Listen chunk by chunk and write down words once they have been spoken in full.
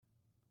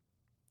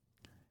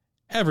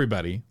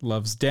Everybody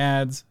loves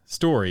dads,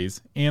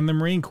 stories, and the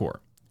Marine Corps.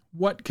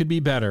 What could be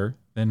better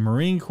than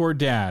Marine Corps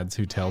dads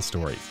who tell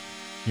stories?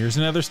 Here's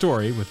another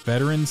story with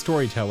veteran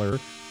storyteller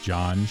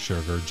John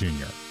Sugar Jr.,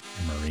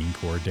 a Marine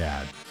Corps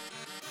dad.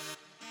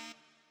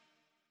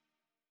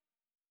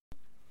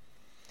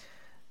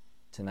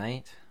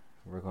 Tonight,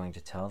 we're going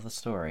to tell the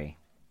story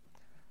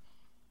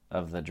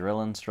of the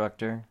drill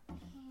instructor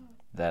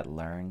that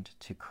learned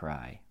to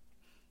cry.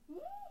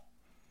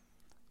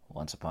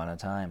 Once upon a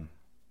time,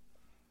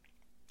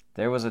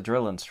 there was a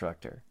drill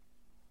instructor,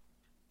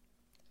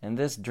 and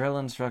this drill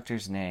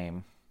instructor's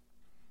name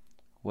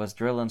was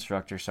Drill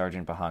Instructor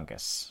Sergeant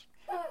Bahonkus.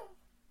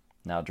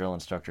 Now, Drill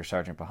Instructor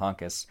Sergeant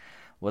Bahonkus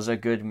was a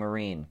good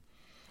Marine.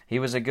 He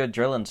was a good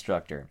drill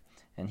instructor,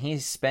 and he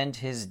spent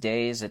his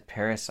days at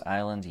Parris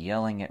Island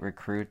yelling at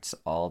recruits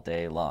all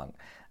day long.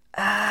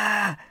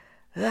 Ah!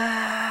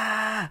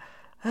 Ah!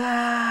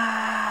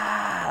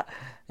 Ah!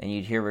 And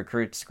you'd hear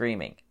recruits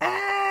screaming,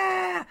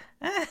 ah!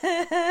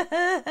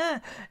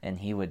 And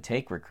he would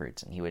take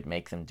recruits and he would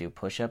make them do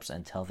push-ups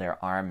until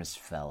their arms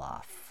fell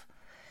off.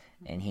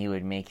 And he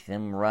would make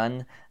them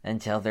run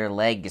until their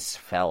legs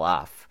fell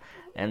off.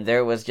 And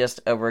there was just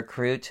a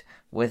recruit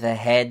with a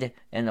head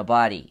and a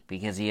body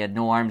because he had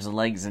no arms and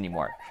legs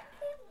anymore.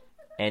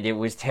 And it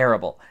was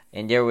terrible.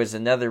 And there was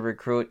another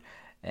recruit,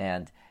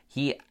 and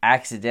he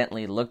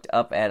accidentally looked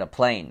up at a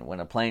plane when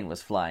a plane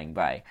was flying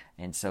by.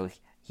 And so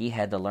he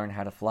had to learn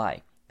how to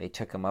fly. They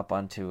took him up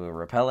onto a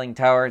rappelling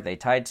tower, they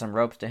tied some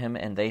ropes to him,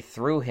 and they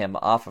threw him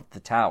off of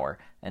the tower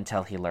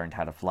until he learned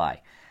how to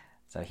fly.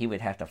 So he would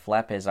have to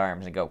flap his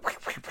arms and go,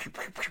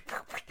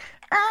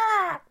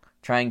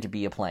 trying to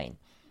be a plane.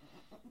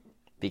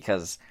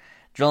 Because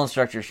Drill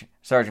Instructor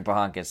Sergeant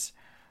Bahonkus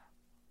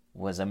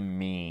was a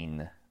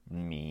mean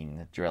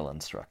drill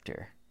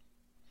instructor.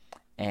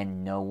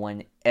 And no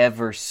one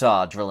ever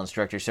saw Drill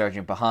Instructor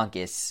Sergeant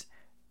Bahonkus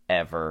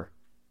ever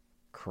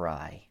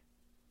cry.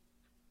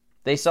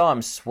 They saw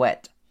him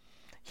sweat.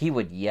 He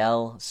would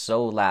yell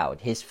so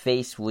loud, his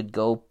face would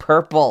go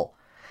purple.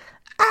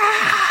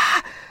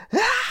 Ah!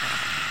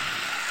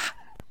 Ah!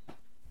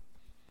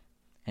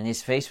 And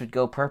his face would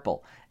go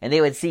purple. And they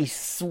would see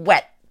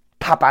sweat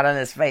pop out on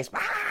his face.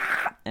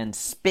 Ah! And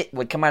spit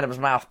would come out of his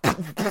mouth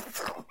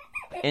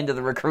into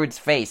the recruit's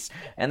face.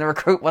 And the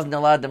recruit wasn't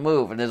allowed to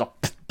move. And there's a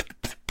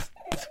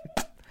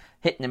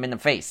hitting him in the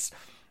face.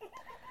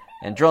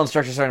 And Drill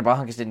Instructor Sergeant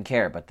Bahonkus didn't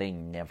care, but they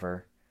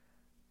never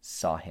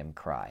saw him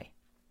cry.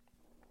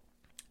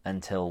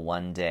 Until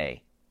one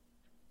day,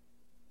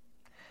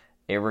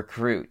 a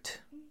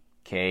recruit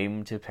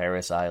came to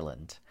Parris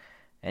Island,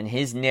 and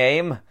his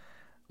name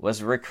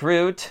was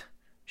Recruit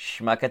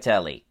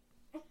Schmuckatelli.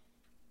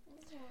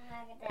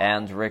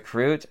 And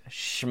Recruit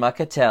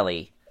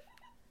Schmuckatelli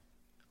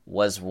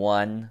was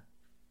one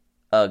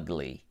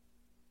ugly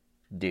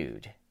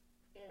dude.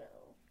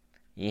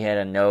 He had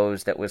a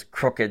nose that was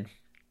crooked.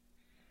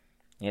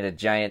 He had a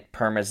giant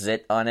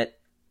permazit on it.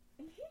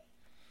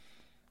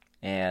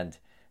 And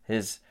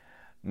his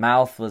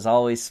mouth was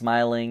always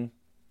smiling,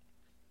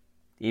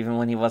 even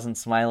when he wasn't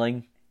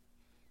smiling.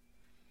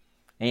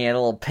 And he had a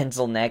little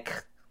pencil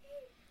neck.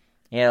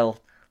 He had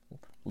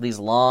these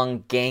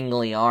long,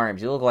 gangly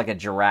arms. He looked like a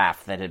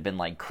giraffe that had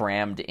been,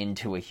 crammed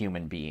into a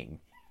human being.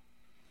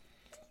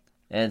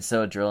 And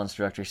so Drill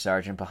Instructor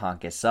Sergeant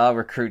Bahonkus saw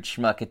Recruit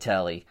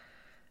Schmuckatelli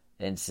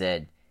and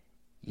said,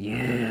 You're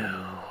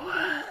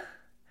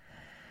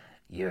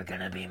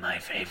gonna be my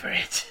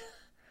favorite.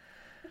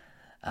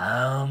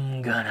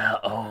 I'm gonna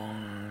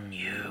own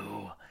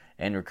you.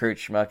 And Recruit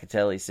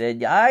Schmuckatelli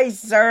said, Aye,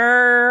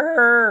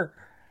 sir!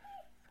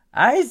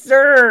 Aye,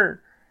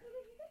 sir!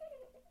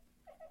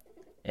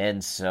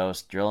 And so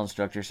Drill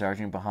Instructor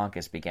Sergeant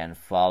Bahonkus began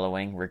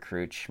following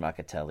Recruit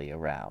Schmuckatelli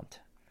around.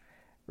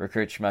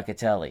 Recruit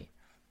Schmuckatelli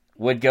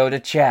would go to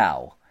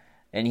chow,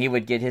 and he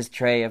would get his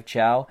tray of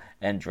chow,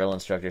 and Drill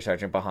Instructor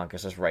Sergeant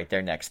Bahonkus was right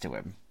there next to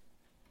him.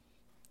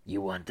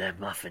 You want that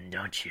muffin,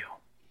 don't you?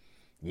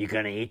 You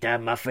gonna eat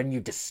that muffin, you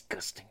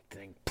disgusting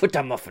thing? Put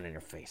that muffin in your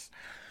face.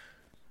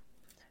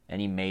 And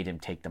he made him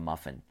take the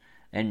muffin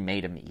and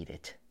made him eat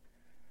it.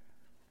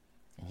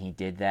 And he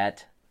did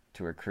that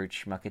to Recruit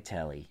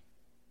Schmuckatelli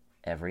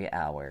every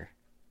hour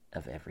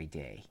of every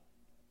day.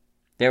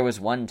 There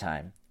was one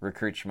time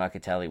Recruit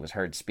Schmuckatelli was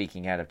heard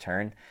speaking out of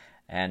turn,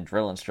 and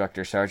Drill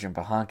Instructor Sergeant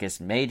Bahonkus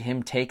made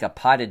him take a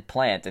potted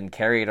plant and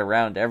carry it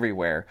around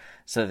everywhere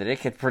so that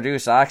it could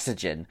produce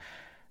oxygen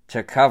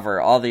to cover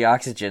all the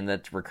oxygen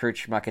that Recruit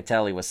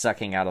Schmuckatelli was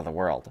sucking out of the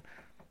world,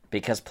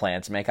 because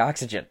plants make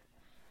oxygen.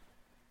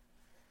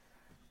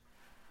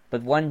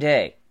 But one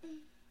day,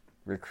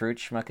 Recruit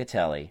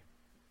Schmuckatelli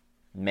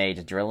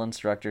made Drill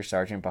Instructor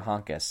Sergeant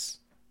Bahonkus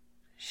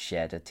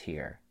shed a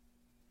tear.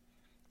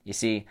 You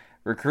see,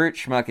 Recruit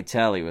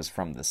Schmuckatelli was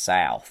from the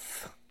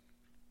South.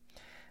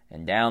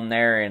 And down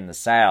there in the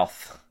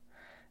South,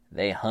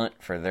 they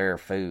hunt for their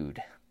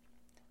food.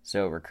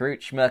 So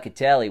Recruit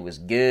Schmuckatelli was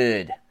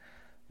good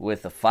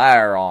with a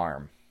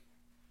firearm.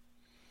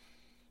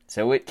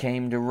 So it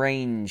came to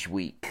range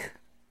week.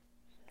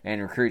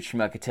 And Recruit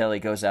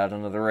Schmuckatelli goes out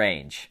onto the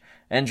range.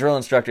 And Drill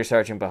Instructor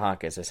Sergeant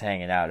Bahonkus is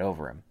hanging out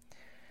over him.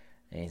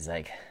 And he's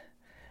like,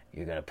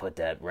 "You're going to put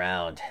that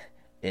round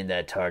in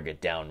that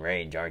target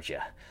downrange, aren't you?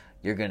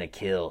 You're going to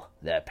kill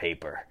that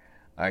paper,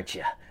 aren't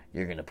you?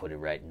 You're going to put it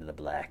right into the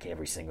black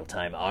every single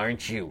time,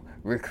 aren't you,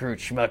 Recruit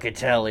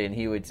Schmuckatelli?" And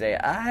he would say,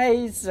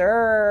 "Aye,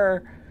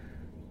 sir."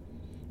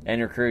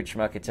 And Recruit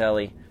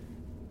Schmuckatelli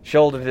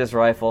shouldered his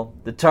rifle.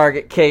 The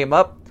target came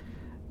up,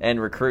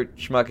 and Recruit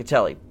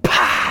Schmuckatelli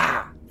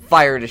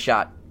fired a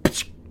shot.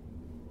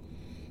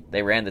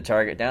 They ran the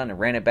target down and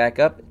ran it back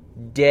up.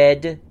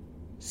 Dead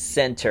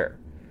center.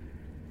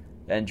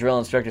 And Drill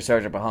Instructor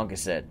Sergeant Bahonkus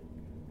said,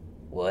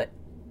 "What?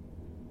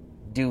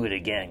 Do it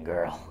again,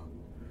 girl."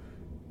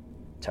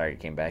 Target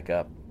came back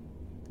up.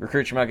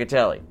 Recruit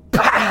Schmuckatelli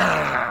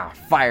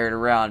fired a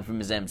round from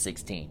his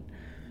M16.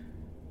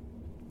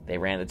 They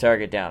ran the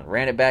target down,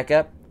 ran it back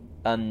up.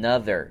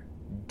 Another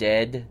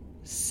dead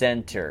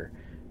center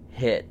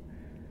hit.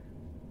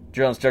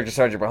 Drill Instructor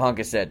Sergeant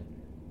Bahonkus said,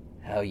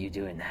 "How are you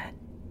doing that?"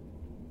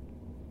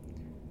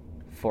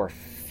 For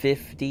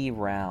 50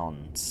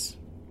 rounds,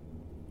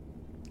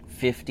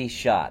 50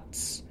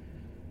 shots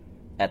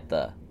at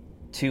the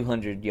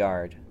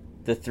 200-yard,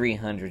 the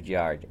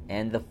 300-yard,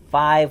 and the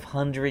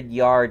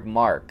 500-yard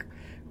mark,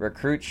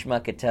 Recruit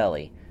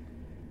Schmuckatelli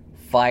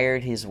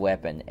fired his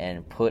weapon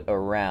and put a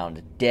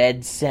round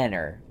dead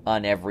center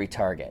on every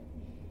target.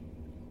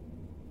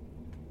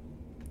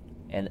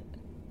 And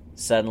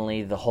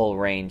suddenly the whole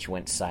range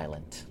went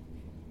silent.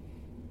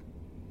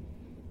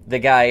 The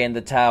guy in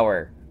the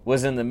tower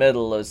was in the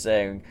middle of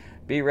saying,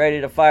 "Be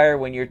ready to fire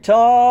when your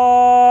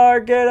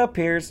target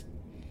appears."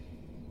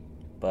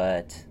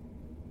 But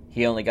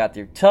he only got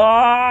through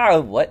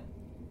what?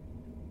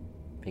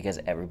 Because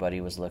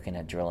everybody was looking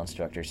at Drill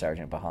Instructor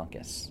Sergeant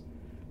Bahonkus.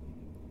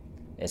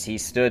 As he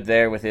stood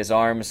there with his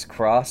arms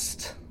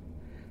crossed,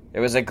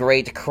 there was a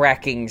great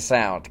cracking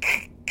sound.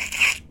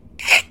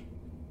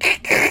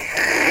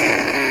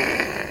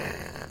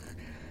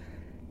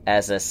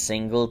 As a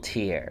single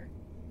tear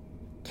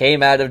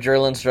came out of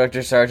Drill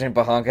Instructor Sergeant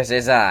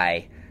Bahonkus'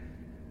 eye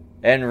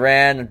and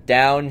ran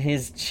down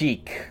his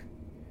cheek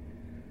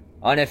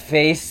on a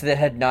face that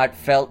had not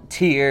felt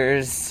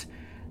tears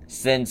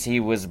since he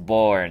was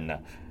born.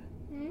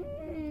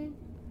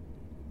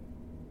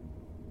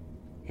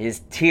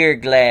 His tear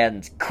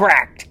glands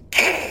cracked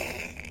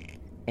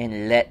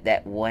and let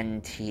that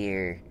one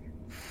tear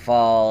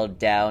fall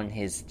down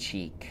his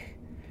cheek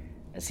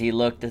as he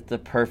looked at the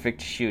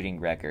perfect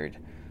shooting record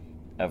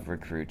of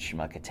Recruit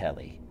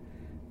Schmuckatelli.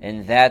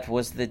 And that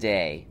was the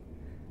day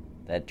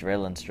that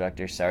Drill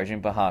Instructor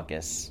Sergeant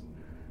Bahonkus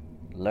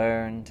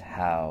learned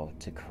how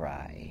to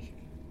cry.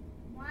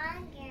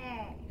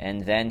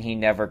 And then he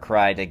never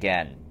cried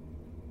again.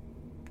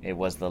 It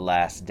was the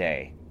last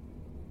day.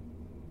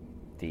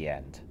 The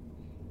end.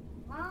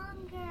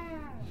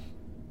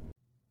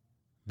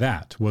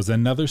 That was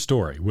another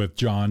story with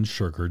John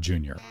Shurker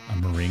Jr., a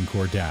Marine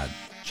Corps dad.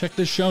 Check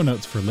the show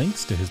notes for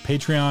links to his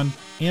Patreon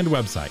and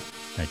website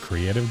at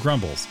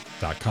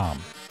creativegrumbles.com.